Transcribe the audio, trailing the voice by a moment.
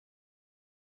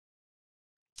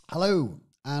Hello,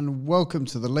 and welcome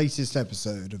to the latest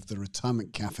episode of the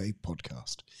Retirement Cafe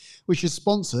podcast, which is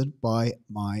sponsored by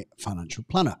My Financial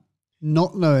Planner.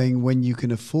 Not knowing when you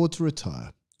can afford to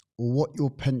retire or what your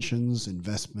pensions,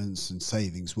 investments, and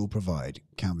savings will provide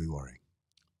can be worrying.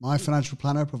 My Financial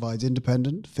Planner provides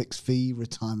independent, fixed-fee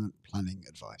retirement planning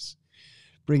advice,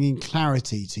 bringing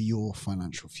clarity to your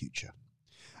financial future.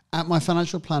 At My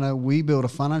Financial Planner, we build a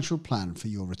financial plan for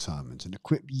your retirement and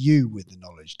equip you with the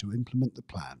knowledge to implement the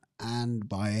plan and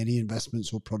buy any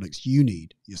investments or products you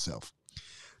need yourself.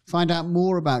 Find out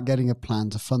more about getting a plan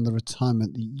to fund the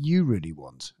retirement that you really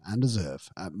want and deserve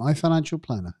at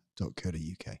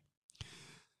myfinancialplanner.co.uk.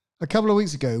 A couple of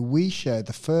weeks ago, we shared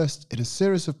the first in a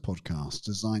series of podcasts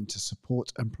designed to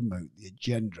support and promote the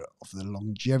agenda of the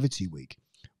Longevity Week,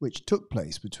 which took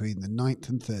place between the 9th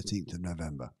and 13th of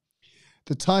November.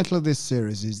 The title of this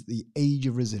series is The Age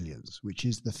of Resilience, which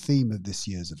is the theme of this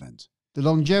year's event. The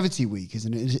Longevity Week is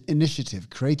an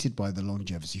initiative created by the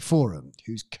Longevity Forum,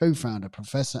 whose co-founder,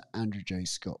 Professor Andrew J.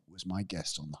 Scott, was my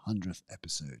guest on the 100th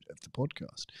episode of the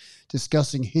podcast,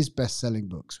 discussing his best-selling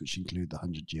books, which include The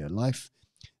 100-Year Life.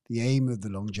 The aim of the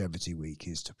Longevity Week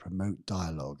is to promote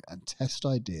dialogue and test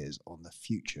ideas on the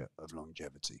future of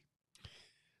longevity.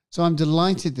 So I'm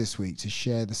delighted this week to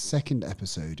share the second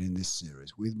episode in this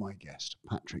series with my guest,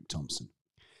 Patrick Thomson.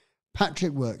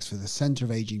 Patrick works for the Centre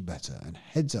of Aging Better and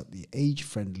heads up the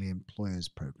Age-Friendly Employers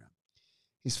Programme.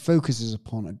 His focus is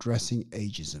upon addressing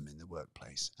ageism in the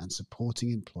workplace and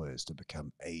supporting employers to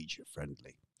become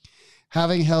age-friendly.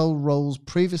 Having held roles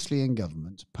previously in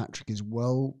government, Patrick is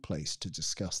well placed to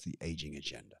discuss the ageing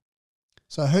agenda.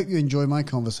 So I hope you enjoy my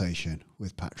conversation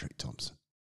with Patrick Thomson.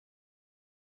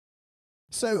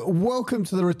 So, welcome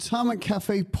to the Retirement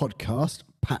Cafe podcast,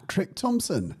 Patrick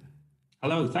Thomson.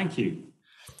 Hello, thank you.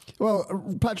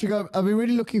 Well, Patrick, I've been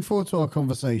really looking forward to our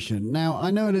conversation. Now,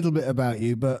 I know a little bit about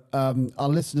you, but our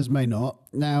listeners may not.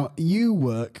 Now, you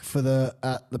work for the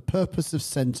Purpose of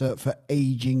Centre for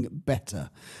Aging Better.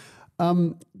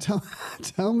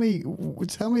 Tell me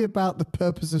about the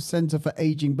Purpose of Centre for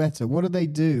Aging Better. What do they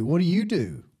do? What do you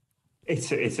do?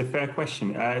 It's a fair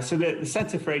question. So the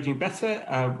Centre for Aging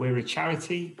Better, we're a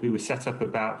charity. We were set up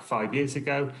about 5 years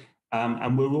ago,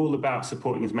 and we're all about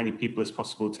supporting as many people as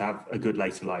possible to have a good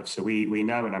later life. So we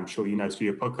know, and I'm sure you know through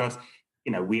your podcast,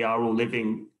 we are all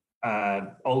living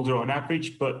older on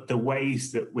average, but the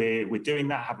ways that we're doing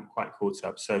that haven't quite caught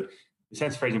up. So the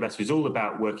Centre for Aging Better is all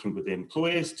about working with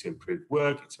employers to improve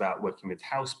work. It's about working with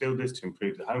house builders to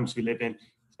improve the homes we live in.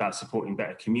 About supporting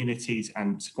better communities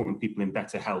and supporting people in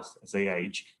better health as they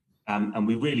age. And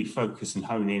we really focus and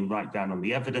hone in right down on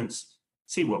the evidence,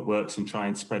 see what works and try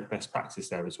and spread best practice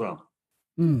there as well.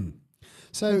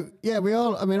 So, yeah, we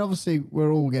are. I mean, obviously,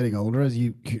 we're all getting older, as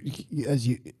you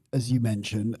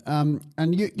mentioned.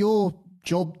 And your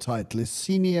job title is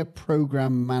Senior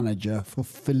Program Manager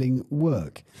Fulfilling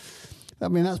Work. I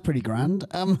mean, that's pretty grand.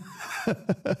 Tell me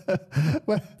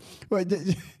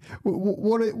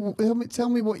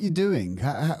what you're doing.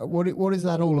 What is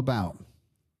that all about?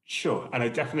 Sure, and I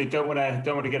definitely don't want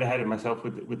to get ahead of myself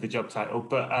with the job title.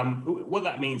 But what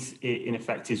that means, in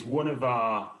effect, is one of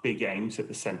our big aims at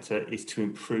the centre is to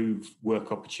improve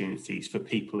work opportunities for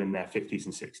people in their 50s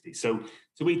and 60s. So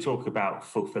we talk about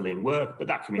fulfilling work, but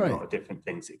that can mean a lot of different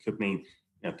things. It could mean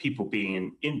people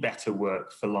being in better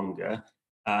work for longer.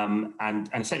 And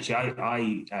essentially,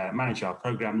 I manage our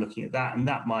program looking at that, and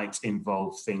that might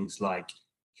involve things like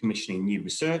commissioning new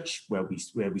research where we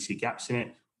see gaps in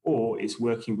it, or it's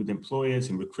working with employers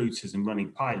and recruiters and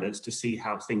running pilots to see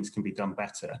how things can be done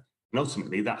better. And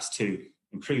ultimately, that's to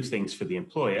improve things for the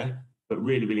employer, but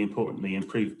really, really importantly,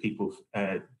 improve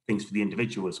things for the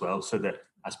individual as well, so that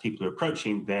as people are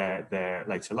approaching their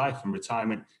later life and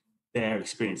retirement, their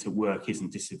experience at work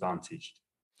isn't disadvantaged.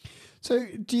 So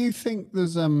do you think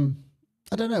there's, I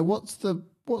don't know, what's the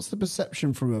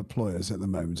perception from employers at the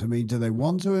moment? I mean, do they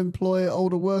want to employ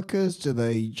older workers? Do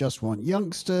they just want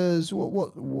youngsters?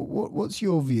 What's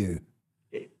your view?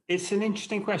 It's an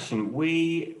interesting question.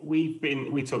 We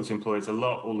talk to employers a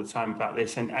lot all the time about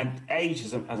this, and age,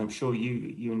 as I'm sure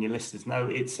you and your listeners know,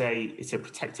 it's a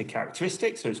protected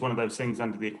characteristic. So it's one of those things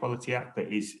under the Equality Act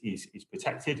that is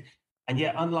protected. And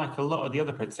yet, unlike a lot of the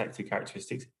other protected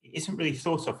characteristics, it isn't really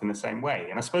thought of in the same way.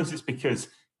 And I suppose it's because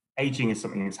aging is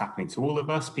something that's happening to all of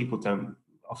us. People don't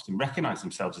often recognize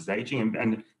themselves as aging,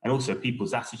 and also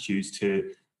people's attitudes to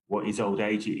what is old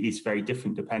age is very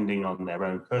different depending on their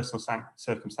own personal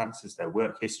circumstances, their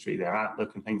work history, their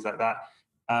outlook, and things like that.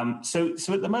 So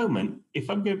at the moment, if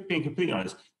I'm being completely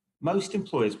honest, most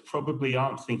employers probably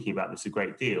aren't thinking about this a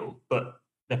great deal, but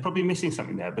they're probably missing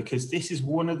something there, because this is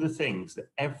one of the things that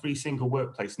every single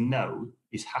workplace know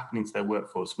is happening to their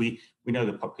workforce. We know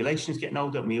the population is getting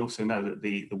older, and we also know that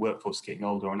the workforce is getting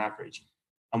older on average.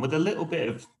 And with a little bit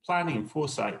of planning and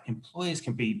foresight, employers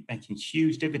can be making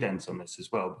huge dividends on this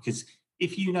as well. Because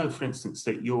if you know, for instance,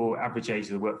 that your average age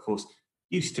of the workforce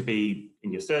used to be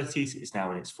in your 30s, it's now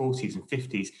in its 40s and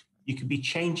 50s, you could be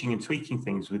changing and tweaking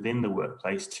things within the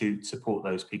workplace to support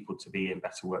those people to be in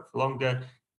better work for longer,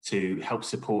 to help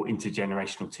support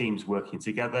intergenerational teams working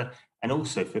together. And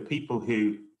also for people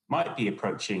who might be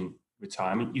approaching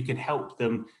retirement, you can help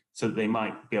them so that they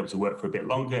might be able to work for a bit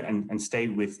longer and stay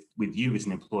with you as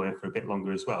an employer for a bit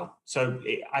longer as well. So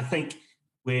I think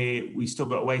we still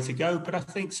got a way to go, but I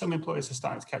think some employers are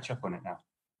starting to catch up on it now.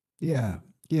 Yeah,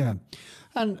 yeah.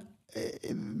 And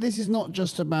this is not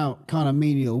just about kind of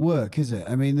menial work, is it?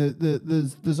 I mean,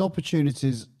 there's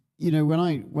opportunities.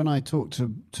 When I talk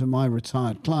to my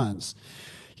retired clients,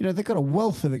 they've got a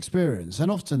wealth of experience,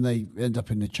 and often they end up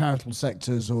in the charitable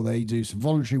sectors, or they do some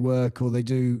voluntary work, or they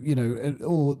do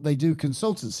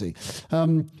consultancy.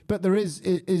 But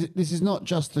this is not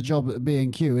just the job at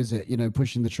B&Q, is it?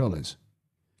 Pushing the trolleys.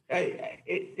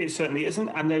 It certainly isn't,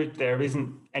 and there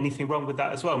isn't anything wrong with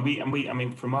that as well. I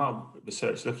mean, from our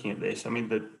research looking at this, I mean,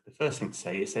 the first thing to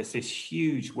say is there's this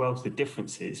huge wealth of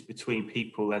differences between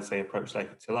people as they approach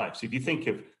later to life. So if you think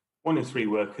of 1 in 3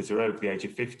 workers are over the age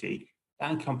of 50,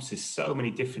 that encompasses so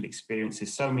many different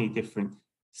experiences, so many different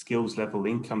skills level,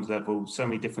 incomes level, so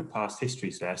many different past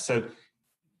histories there. So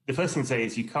the first thing to say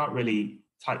is you can't really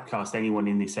typecast anyone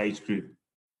in this age group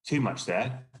too much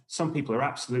there. Some people are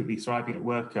absolutely thriving at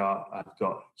work, have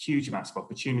got huge amounts of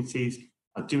opportunities,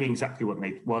 are doing exactly what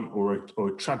they want,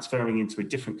 or transferring into a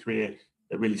different career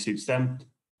that really suits them.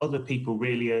 Other people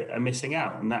really are missing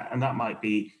out, and that might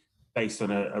be based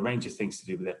on a range of things to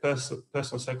do with their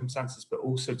personal circumstances, but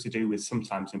also to do with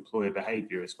sometimes employer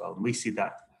behaviour as well. And we see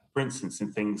that, for instance,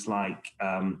 in things like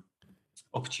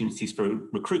opportunities for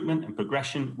recruitment and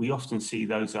progression. We often see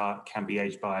those can be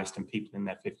age biased, and people in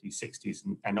their 50s, 60s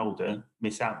and older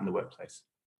miss out in the workplace.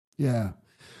 Yeah.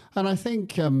 And I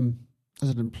think as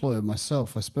an employer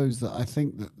myself, I suppose that I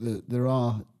think that there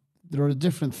are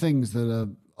different things that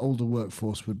an older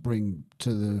workforce would bring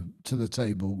to the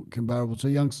table comparable to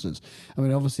youngsters. I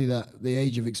mean, obviously that the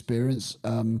age of experience,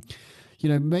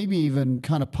 maybe even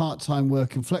kind of part-time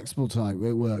work and flexible type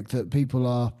work that people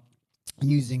are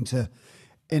using to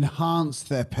enhance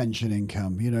their pension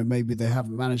income. Maybe they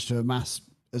haven't managed to amass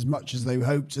as much as they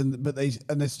hoped, but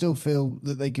they still feel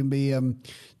that they can be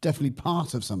definitely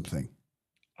part of something.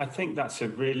 I think that's a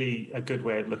good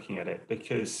way of looking at it,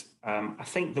 because I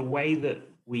think the way that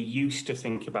we used to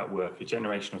think about work a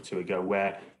generation or two ago,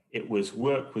 where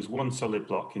work was one solid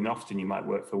block, and often you might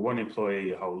work for one employer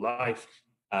your whole life.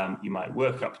 You might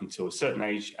work up until a certain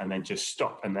age and then just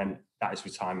stop, and then that is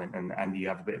retirement, and you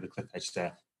have a bit of a cliff edge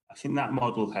there. I think that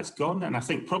model has gone, and I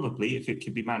think probably if it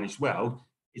could be managed well,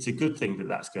 it's a good thing that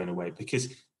that's going away,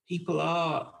 because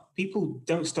people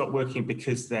don't stop working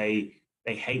because they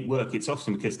hate work. It's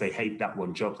often because they hate that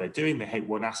one job they're doing, they hate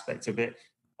one aspect of it.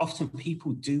 Often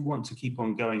people do want to keep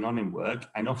on going on in work,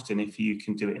 and often if you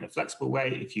can do it in a flexible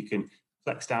way, if you can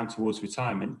flex down towards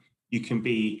retirement, you can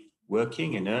be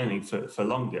working and earning for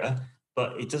longer,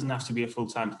 but it doesn't have to be a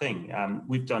full-time thing.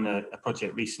 We've done a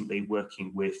project recently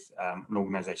working with an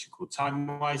organisation called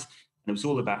TimeWise, and it was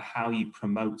all about how you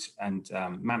promote and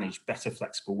manage better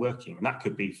flexible working. And that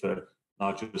could be for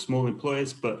large or small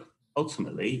employers, but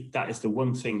ultimately that is the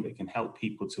one thing that can help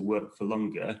people to work for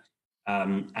longer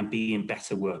and be in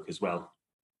better work as well.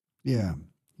 Yeah,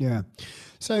 yeah.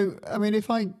 So, I mean, if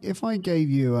I gave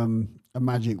you a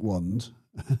magic wand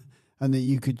and that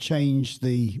you could change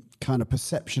the kind of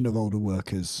perception of older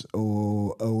workers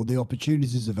or the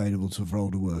opportunities available for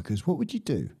older workers, what would you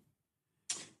do?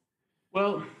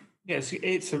 Well, yes,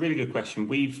 it's a really good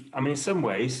question. In some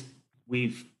ways,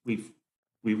 we've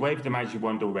waved the magic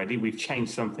wand already. We've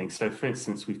changed something. So, for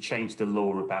instance, we've changed the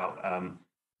law about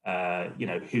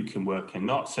who can work and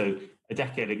not. So, a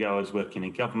decade ago, I was working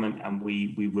in government, and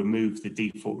we removed the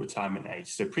default retirement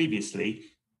age. So previously,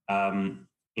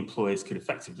 employers could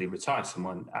effectively retire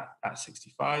someone at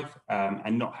 65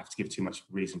 and not have to give too much of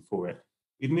a reason for it.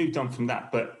 We've moved on from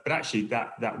that, but actually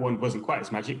that one wasn't quite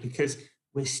as magic, because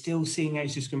we're still seeing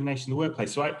age discrimination in the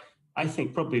workplace. So I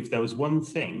think probably if there was one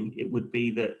thing, it would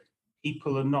be that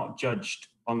people are not judged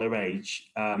on their age,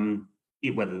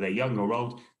 whether they're young or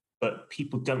old, but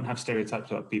people don't have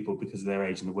stereotypes about people because of their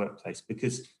age in the workplace,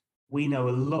 because we know a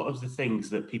lot of the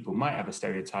things that people might have a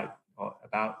stereotype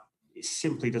about, it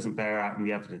simply doesn't bear out in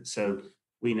the evidence. So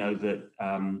we know that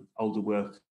older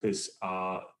workers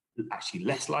are actually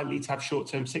less likely to have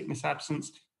short-term sickness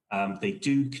absence. They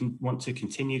do want to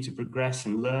continue to progress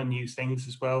and learn new things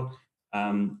as well.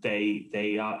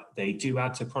 They do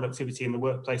add to productivity in the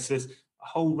workplace. There's a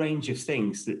whole range of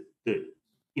things that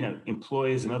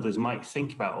employers and others might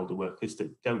think about older workers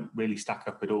that don't really stack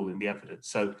up at all in the evidence.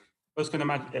 So if I was going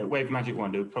to wave a magic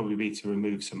wand, it would probably be to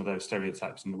remove some of those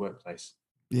stereotypes in the workplace.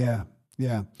 Yeah,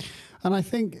 yeah. And I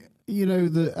think,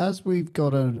 that as we've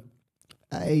got an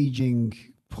aging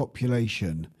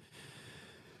population,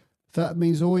 that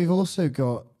means we've also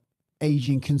got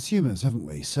aging consumers, haven't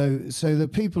we? So the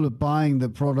people are buying the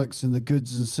products and the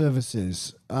goods and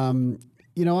services. I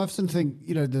often think,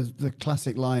 the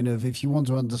classic line of, if you want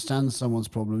to understand someone's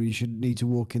problem, you should need to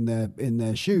walk in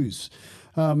their shoes.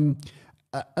 And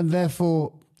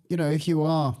therefore, if you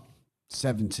are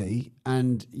 70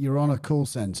 and you're on a call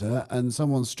center and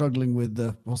someone's struggling with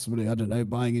possibly, I don't know,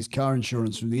 buying his car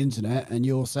insurance from the internet, and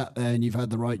you're sat there and you've had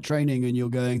the right training and you're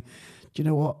going, do you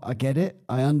know what? I get it.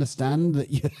 I understand that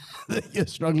you're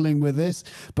struggling with this,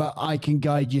 but I can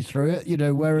guide you through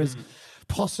it, whereas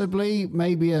possibly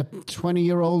maybe a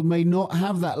 20-year-old may not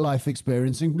have that life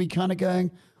experience and be kind of going,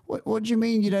 what do you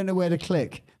mean you don't know where to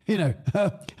click?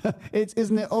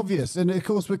 Isn't it obvious? And of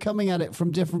course, we're coming at it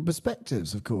from different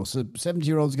perspectives. Of course, a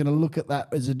 70-year-old is going to look at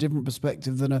that as a different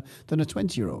perspective than a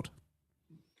 20-year-old.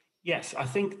 Yes, I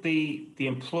think the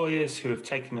employers who have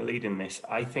taken the lead in this,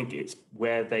 I think it's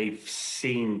where they've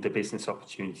seen the business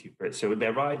opportunity for it. So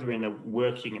they're either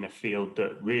working in a field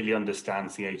that really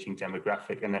understands the aging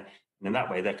demographic, and in that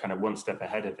way, they're kind of one step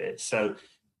ahead of it. So,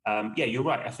 you're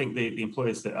right. I think the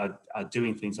employers that are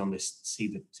doing things on this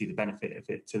see the benefit of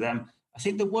it to them. I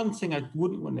think the one thing I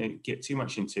wouldn't want to get too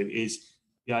much into is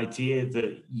the idea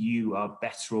that you are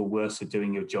better or worse at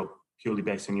doing your job purely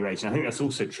based on your age. And I think that's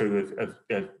also true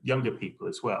of younger people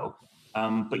as well.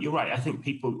 But you're right. I think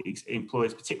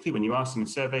employers, particularly when you ask them in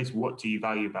surveys, what do you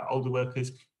value about older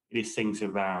workers? It is things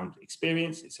around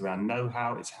experience. It's around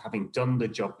know-how. It's having done the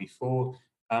job before.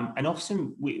 And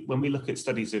often when we look at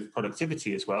studies of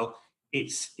productivity as well,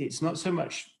 it's not so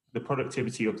much the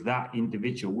productivity of that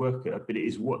individual worker, but it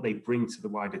is what they bring to the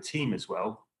wider team as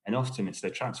well. And often it's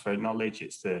their transfer of knowledge,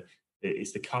 it's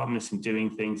the calmness in doing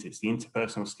things, it's the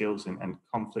interpersonal skills and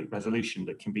conflict resolution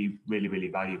that can be really, really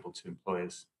valuable to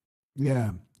employers.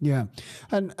 Yeah, yeah.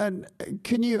 And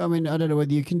can you, I don't know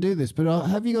whether you can do this, but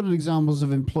have you got examples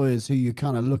of employers who you're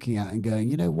kind of looking at and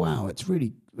going, wow, that's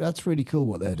really cool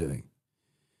what they're doing?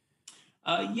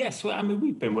 Yes, well,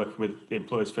 we've been working with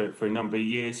employers for a number of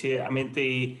years here.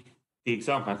 The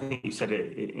example, I think you said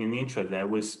it in the intro there,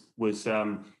 was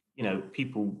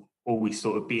people always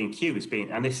sort of B&Q as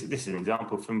being, and this is an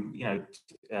example from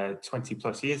 20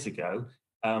 plus years ago,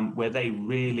 where they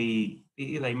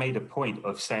made a point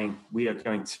of saying we are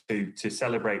going to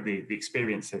celebrate the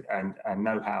experience and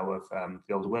know-how of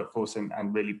the older workforce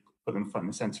and really put them front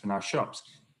and center in our shops.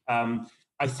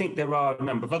 I think there are a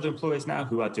number of other employers now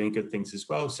who are doing good things as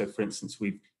well. So, for instance,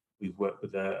 we've worked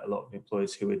with a lot of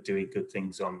employers who are doing good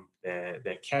things on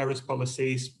their carers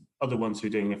policies, other ones who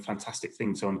are doing fantastic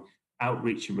things on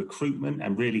outreach and recruitment,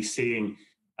 and really seeing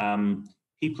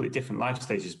people at different life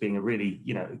stages being a really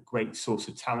great source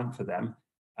of talent for them,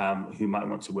 who might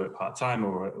want to work part-time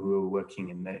or who are working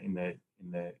in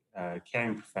the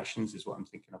caring professions is what I'm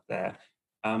thinking of there.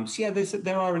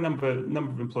 There are a number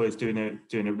of employers doing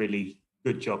a really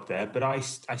good job there, but I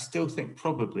still think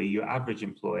probably your average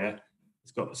employer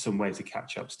has got some way to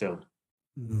catch up still.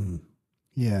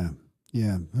 Yeah,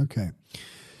 okay.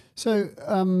 So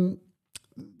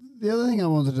the other thing I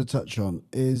wanted to touch on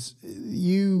is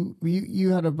you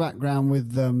had a background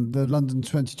with the London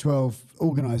 2012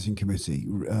 Organising Committee,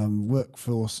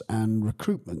 Workforce and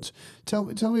Recruitment. Tell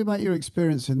me about your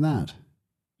experience in that.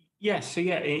 Yes, so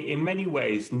in many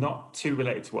ways, not too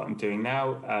related to what I'm doing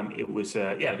now. It was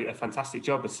a fantastic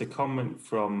job, a secondment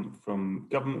from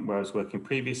government where I was working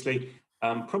previously.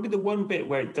 Probably the one bit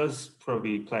where it does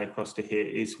probably play across to here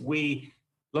is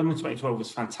London 2012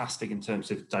 was fantastic in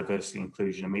terms of diversity and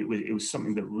inclusion. It was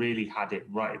something that really had it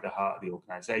right at the heart of the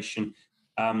organisation,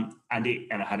 and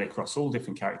it had it across all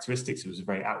different characteristics. It was a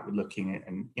very outward-looking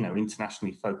and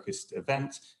internationally focused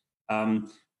event.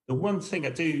 The one thing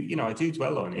I do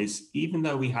dwell on is, even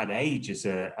though we had age as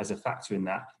a factor in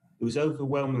that, it was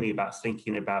overwhelmingly about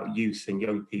thinking about youth and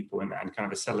young people and kind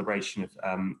of a celebration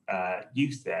of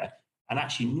youth there, and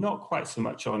actually not quite so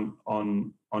much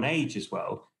on age as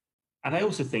well. And I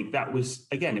also think that was,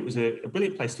 again, it was a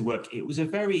brilliant place to work. It was a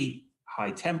very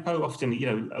high tempo, often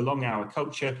a long hour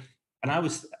culture. And I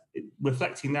was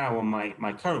reflecting now on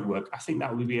my current work. I think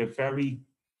that would be a very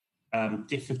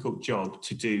difficult job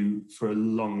to do for a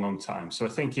long, long time. So I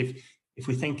think if if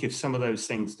we think of some of those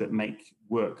things that make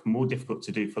work more difficult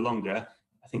to do for longer,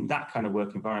 I think that kind of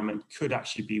work environment could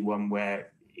actually be one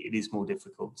where it is more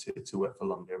difficult to work for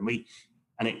longer.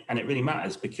 And it really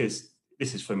matters, because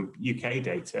this is from UK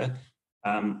data.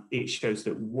 It shows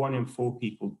that 1 in 4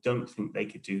 people don't think they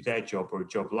could do their job or a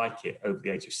job like it over the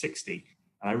age of 60.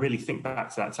 And I really think back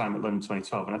to that time at London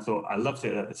 2012, and I thought I loved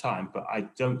it at the time, but I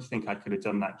don't think I could have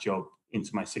done that job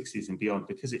into my 60s and beyond,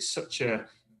 because it's such a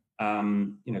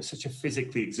such a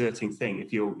physically exerting thing.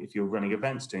 If you're running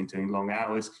events, doing long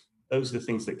hours, those are the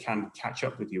things that can catch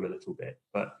up with you a little bit.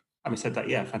 But having said that,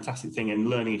 yeah, fantastic thing, and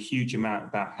learning a huge amount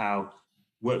about how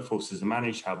workforces are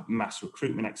managed, how mass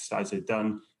recruitment exercises are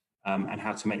done, and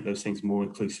how to make those things more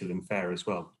inclusive and fair as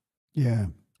well. Yeah.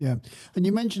 Yeah, and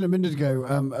you mentioned a minute ago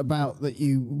about that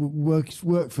you work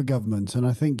for government, and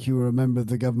I think you were a member of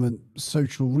the government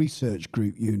social research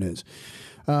group unit,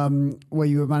 where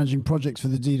you were managing projects for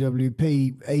the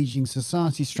DWP Aging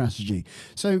Society Strategy.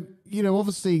 So,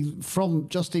 obviously from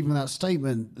just even that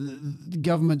statement, the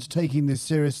government's taking this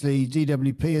seriously,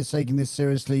 DWP is taking this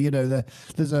seriously.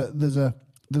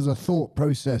 There's a thought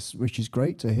process, which is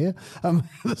great to hear.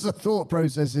 There's a thought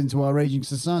process into our aging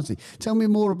society. Tell me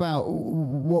more about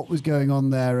what was going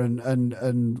on there,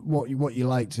 and what you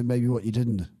liked and maybe what you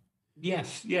didn't.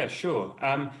 Yes, yeah, sure.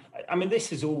 I mean,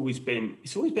 it's always been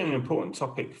an important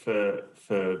topic for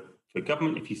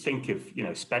government. If you think of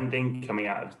spending coming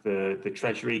out of the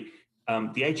Treasury,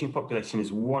 the aging population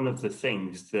is one of the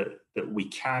things that we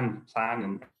can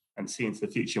plan and see into the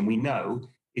future, and we know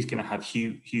is going to have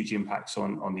huge impacts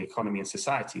on the economy and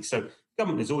society. So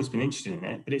government has always been interested in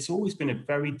it, but it's always been a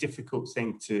very difficult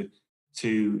thing to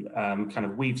kind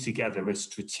of weave together a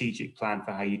strategic plan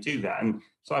for how you do that. And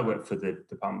so I work for the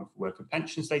Department for Work and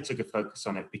Pensions. They took a focus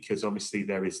on it because obviously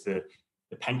there is the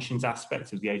pensions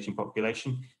aspect of the aging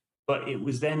population, but it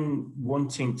was then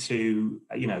wanting to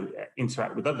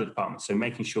interact with other departments. So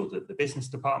making sure that the business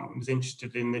department was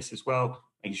interested in this as well,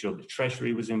 making sure the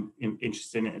Treasury was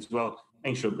interested in it as well,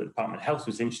 making sure that the Department of Health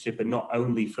was interested, but not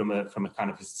only from a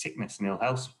kind of a sickness and ill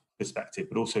health perspective,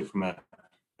 but also from a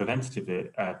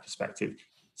preventative perspective.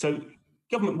 So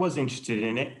government was interested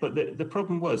in it, but the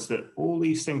problem was that all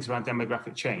these things around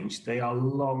demographic change, they are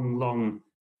long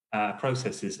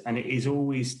processes, and it is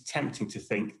always tempting to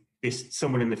think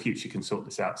someone in the future can sort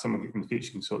this out,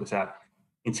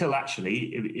 until actually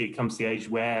it comes to the age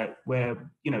where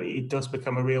it does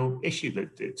become a real issue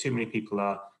that too many people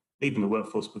are leaving the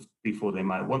workforce before they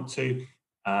might want to,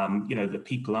 that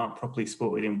people aren't properly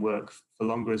supported in work for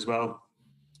longer as well.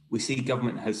 We see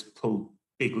government has pulled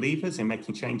big levers in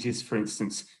making changes, for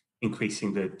instance,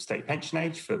 increasing the state pension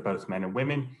age for both men and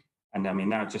women. And I mean,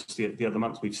 now just the other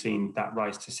month, we've seen that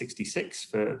rise to 66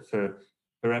 for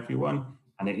everyone,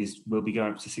 and will be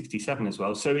going up to 67 as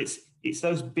well. So it's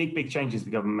those big changes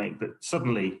the government make that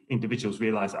suddenly individuals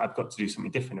realise that I've got to do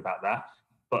something different about that.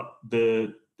 But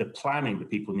the planning that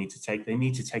people need to take, they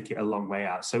need to take it a long way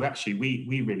out. So actually,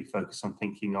 we really focus on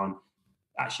thinking on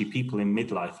actually people in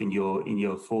midlife, in your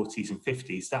 40s and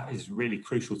 50s. That is really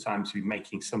crucial time to be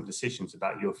making some decisions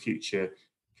about your future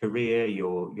career,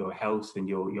 your health, and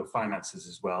your finances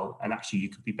as well. And actually, you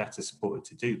could be better supported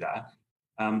to do that.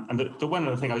 And the one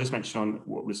other thing I just mentioned on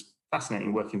what was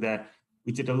fascinating working there,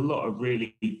 we did a lot of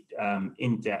really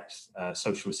in-depth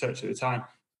social research at the time,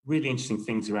 really interesting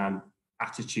things around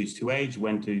attitudes to age.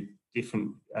 When do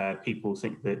different people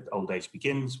think that old age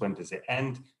begins? When does it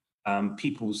end?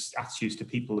 People's attitudes to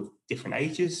people of different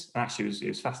ages. And actually, it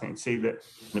was fascinating to see that,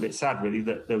 and a bit sad really,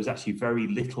 that there was actually very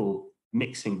little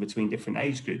mixing between different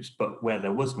age groups, but where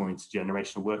there was more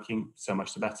intergenerational working, so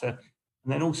much the better.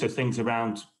 And then also things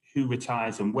around who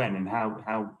retires and when, and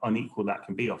how unequal that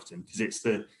can be often, because it's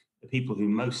the people who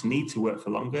most need to work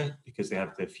for longer because they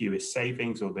have the fewest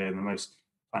savings or they're in the most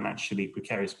financially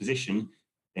precarious position.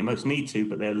 They most need to,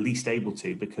 but they're least able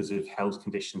to because of health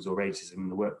conditions or ageism in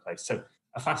the workplace. So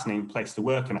a fascinating place to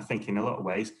work. And I think in a lot of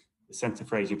ways, the Centre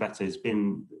for Aging Better has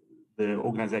been the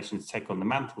organisation to take on the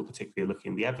mantle, particularly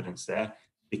looking at the evidence there,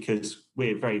 because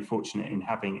we're very fortunate in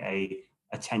having a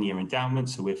 10-year endowment.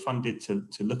 So we're funded to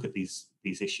look at these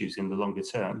issues in the longer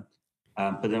term,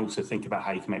 but then also think about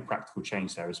how you can make practical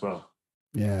change there as well.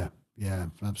 Yeah,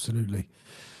 absolutely.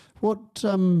 What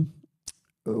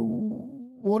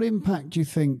impact do you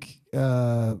think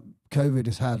COVID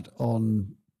has had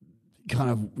on kind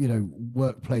of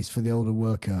workplace for the older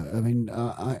worker? I mean,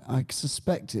 I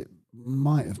suspect it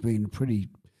might have been pretty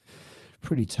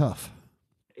tough.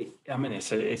 I mean,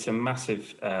 it's a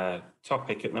massive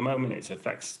topic at the moment. It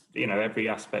affects every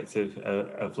aspect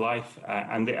of life,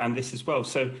 and this as well.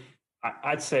 So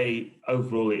I'd say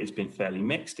overall it has been fairly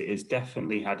mixed. It has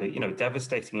definitely had a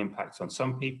devastating impact on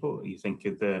some people. You think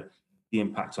of the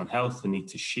impact on health, the need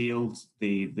to shield,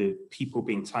 the people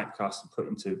being typecast and put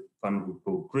into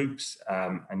vulnerable groups,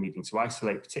 and needing to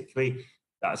isolate particularly.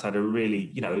 That has had a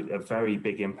really a very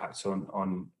big impact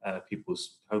on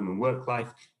people's home and work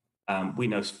life. We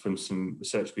know from some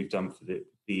research we've done for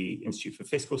the Institute for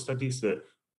Fiscal Studies that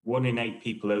 1 in 8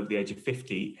 people over the age of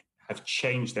 50 have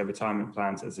changed their retirement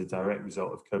plans as a direct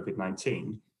result of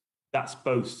COVID-19. That's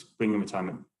both bringing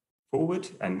retirement forward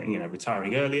and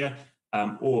retiring earlier,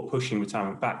 or pushing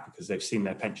retirement back because they've seen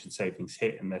their pension savings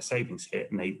hit and their savings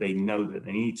hit, and they know that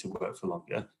they need to work for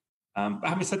longer. But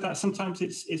having said that, sometimes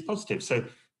it's positive. So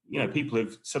people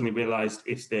have suddenly realised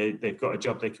if they've got a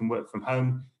job they can work from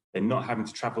home, they're not having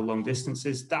to travel long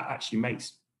distances. That actually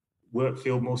makes work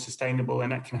feel more sustainable,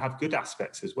 and that can have good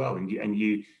aspects as well. And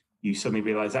you suddenly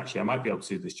realize, actually, I might be able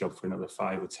to do this job for another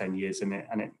 5 or 10 years, and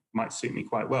it might suit me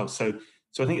quite well. So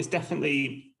I think it's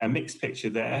definitely a mixed picture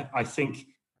there. I think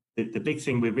that the big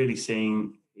thing we're really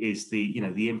seeing is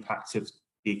the impact of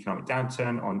the economic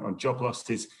downturn on job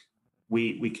losses.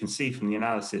 We can see from the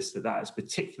analysis that has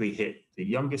particularly hit the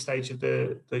younger stage of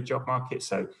the job market.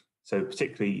 So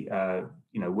particularly,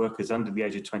 workers under the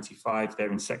age of 25,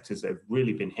 they're in sectors that have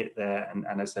really been hit there,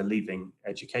 and as they're leaving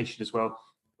education as well.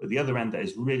 But the other end that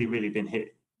has really, really been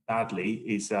hit badly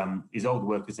is older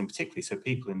workers in particular. So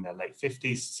people in their late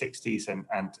 50s, 60s, and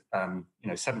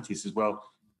 70s as well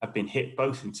have been hit,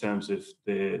 both in terms of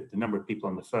the number of people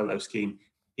on the furlough scheme,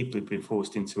 people who've been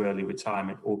forced into early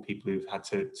retirement, or people who've had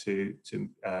to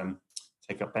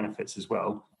take up benefits as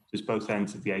well. There's both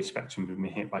ends of the age spectrum have been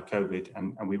hit by COVID,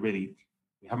 and we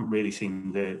haven't really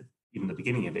seen even the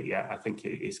beginning of it yet. I think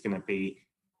it's going to be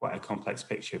quite a complex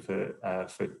picture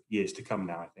for years to come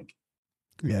now, I think.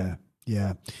 Yeah,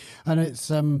 and it's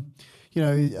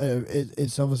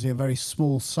it's obviously a very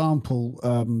small sample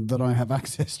that I have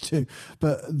access to,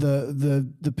 but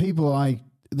the people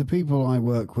I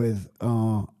work with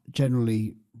are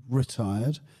generally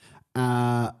retired,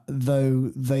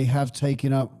 though they have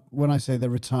taken up. When I say they're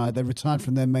retired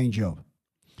from their main job,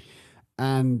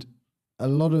 and a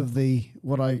lot of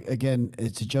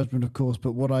it's a judgment, of course,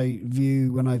 but when I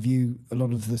view a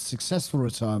lot of the successful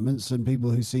retirements and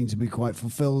people who seem to be quite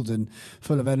fulfilled and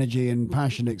full of energy and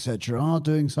passion, etc., are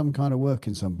doing some kind of work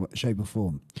in some shape or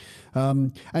form.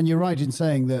 And you're right in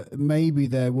saying that maybe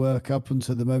their work up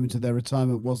until the moment of their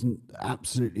retirement wasn't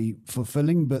absolutely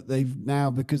fulfilling, but they've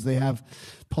now, because they have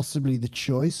possibly the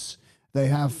choice, they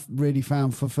have really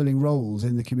found fulfilling roles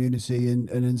in the community and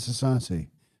in society.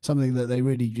 Something that they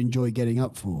really enjoy getting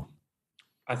up for.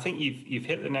 I think you've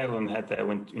hit the nail on the head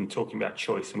there in talking about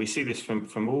choice, and we see this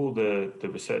from all the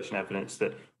research and evidence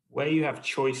that where you have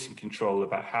choice and control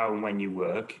about how and when you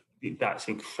work, that's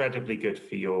incredibly good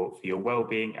for your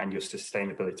well-being and your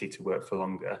sustainability to work for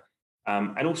longer.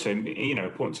 And also,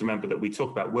 important to remember that we talk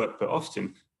about work, but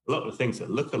often a lot of the things that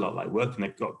look a lot like work and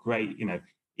they've got great,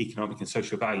 economic and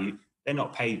social value, they're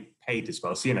not paid as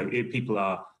well. So people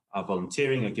are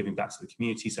volunteering, are giving back to the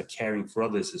communities, are caring for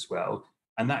others as well.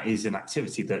 And that is an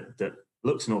activity that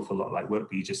looks an awful lot like work,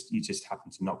 but you just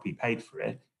happen to not be paid for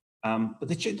it. But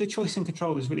the choice and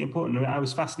control is really important. And I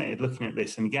was fascinated looking at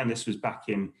this. And again, this was back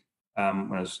in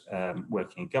when I was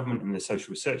working in government in the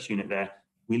social research unit there.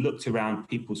 We looked around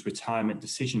people's retirement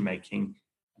decision-making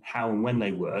and how and when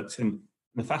they worked. And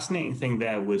the fascinating thing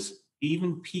there was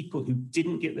even people who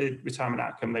didn't get the retirement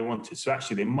outcome they wanted. So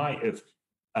actually they might have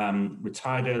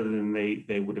retired earlier than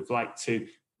they would have liked to.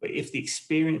 But if the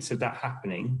experience of that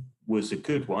happening was a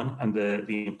good one and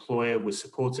the employer was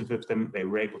supportive of them, they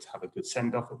were able to have a good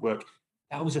send-off at work,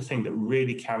 that was a thing that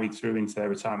really carried through into their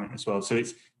retirement as well. So I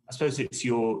suppose it's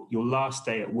your last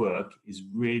day at work is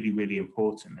really, really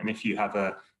important. And if you have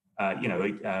a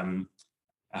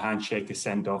handshake, a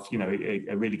send-off,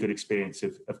 a really good experience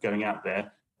of going out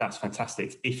there, that's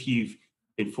fantastic. If you've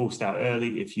been forced out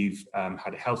early, if you've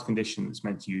had a health condition that's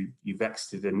meant you've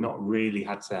exited and not really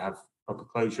had to have proper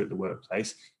closure at the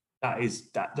workplace,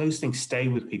 those things stay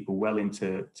with people well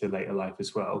into later life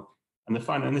as well. And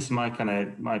this is my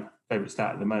favorite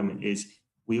stat at the moment, is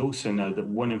we also know that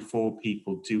 1 in 4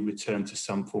 people do return to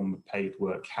some form of paid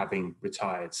work having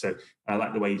retired. So I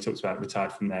like the way you talked about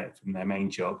retired from their main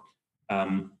job.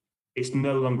 It's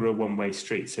no longer a one-way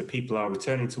street. So people are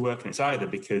returning to work, and it's either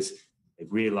because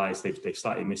they've realised they've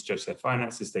slightly misjudged their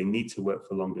finances, they need to work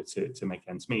for longer to make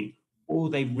ends meet, or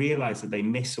they realise that they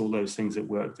miss all those things at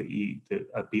work that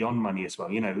are beyond money as well.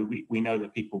 We know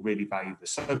that people really value the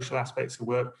social aspects of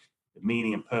work, the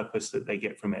meaning and purpose that they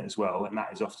get from it as well, and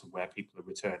that is often where people are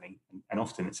returning, and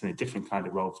often it's in a different kind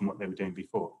of role from what they were doing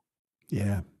before.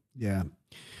 Yeah, Yeah.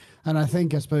 And I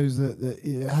think, I suppose that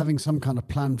having some kind of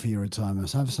plan for your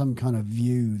retirement, have some kind of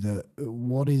view that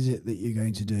what is it that you're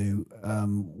going to do,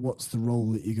 what's the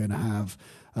role that you're going to have,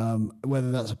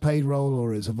 whether that's a paid role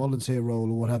or it's a volunteer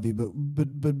role or what have you.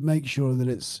 But make sure that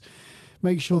there's,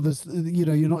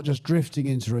 you're not just drifting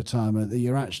into retirement, that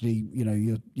you're actually,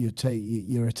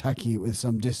 you're attacking it with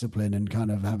some discipline and kind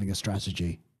of having a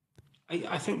strategy.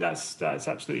 I think that's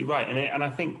absolutely right, and I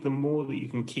think the more that you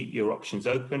can keep your options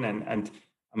open, and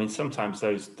I mean, sometimes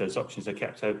those options are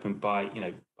kept open by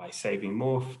saving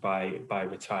more, by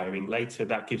retiring later.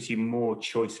 That gives you more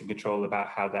choice and control about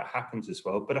how that happens as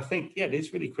well. But I think, it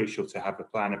is really crucial to have a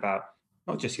plan about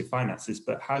not just your finances,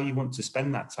 but how you want to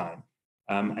spend that time.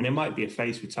 And it might be a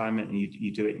phased retirement, and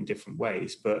you do it in different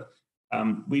ways. But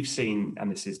we've seen,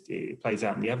 and it plays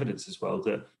out in the evidence as well,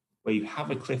 that where you have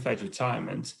a cliff edge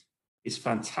retirement is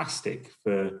fantastic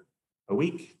for a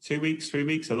week, 2 weeks, 3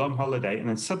 weeks, a long holiday, and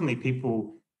then suddenly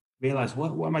people realize,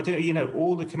 what am I doing?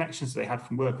 All the connections they had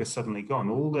from work are suddenly gone.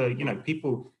 All the,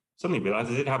 people suddenly realize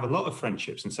they did have a lot of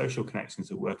friendships and social connections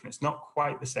at work, and it's not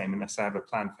quite the same unless I have a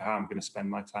plan for how I'm going to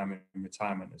spend my time in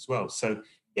retirement as well. So,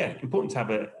 important to have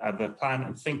a plan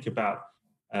and think about,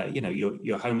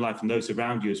 your home life and those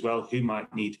around you as well, who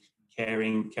might need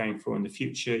caring for in the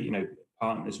future,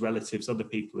 partners, relatives, other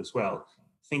people as well.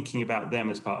 Thinking about them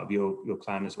as part of your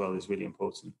plan as well is really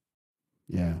important.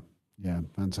 Yeah,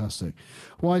 fantastic.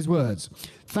 Wise words.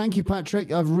 Thank you,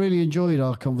 Patrick. I've really enjoyed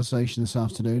our conversation this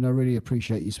afternoon. I really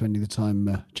appreciate you spending the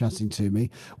time chatting to me.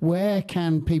 Where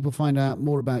can people find out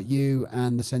more about you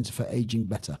and the Centre for Aging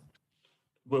Better?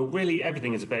 Well, really,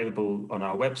 everything is available on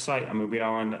our website. I mean, we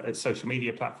are on social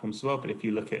media platforms as well, but if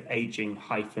you look at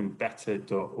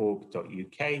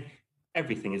aging-better.org.uk,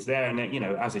 everything is there. And,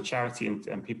 as a charity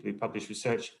and people who publish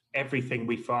research, everything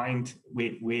we find,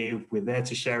 we're there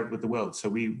to share it with the world. So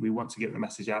we want to get the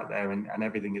message out there, and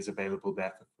everything is available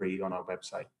there for free on our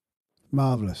website.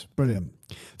 Marvellous. Brilliant.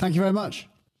 Thank you very much.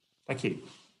 Thank you.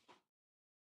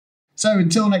 So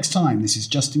until next time, this is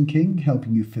Justin King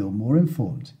helping you feel more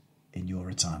informed in your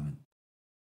retirement.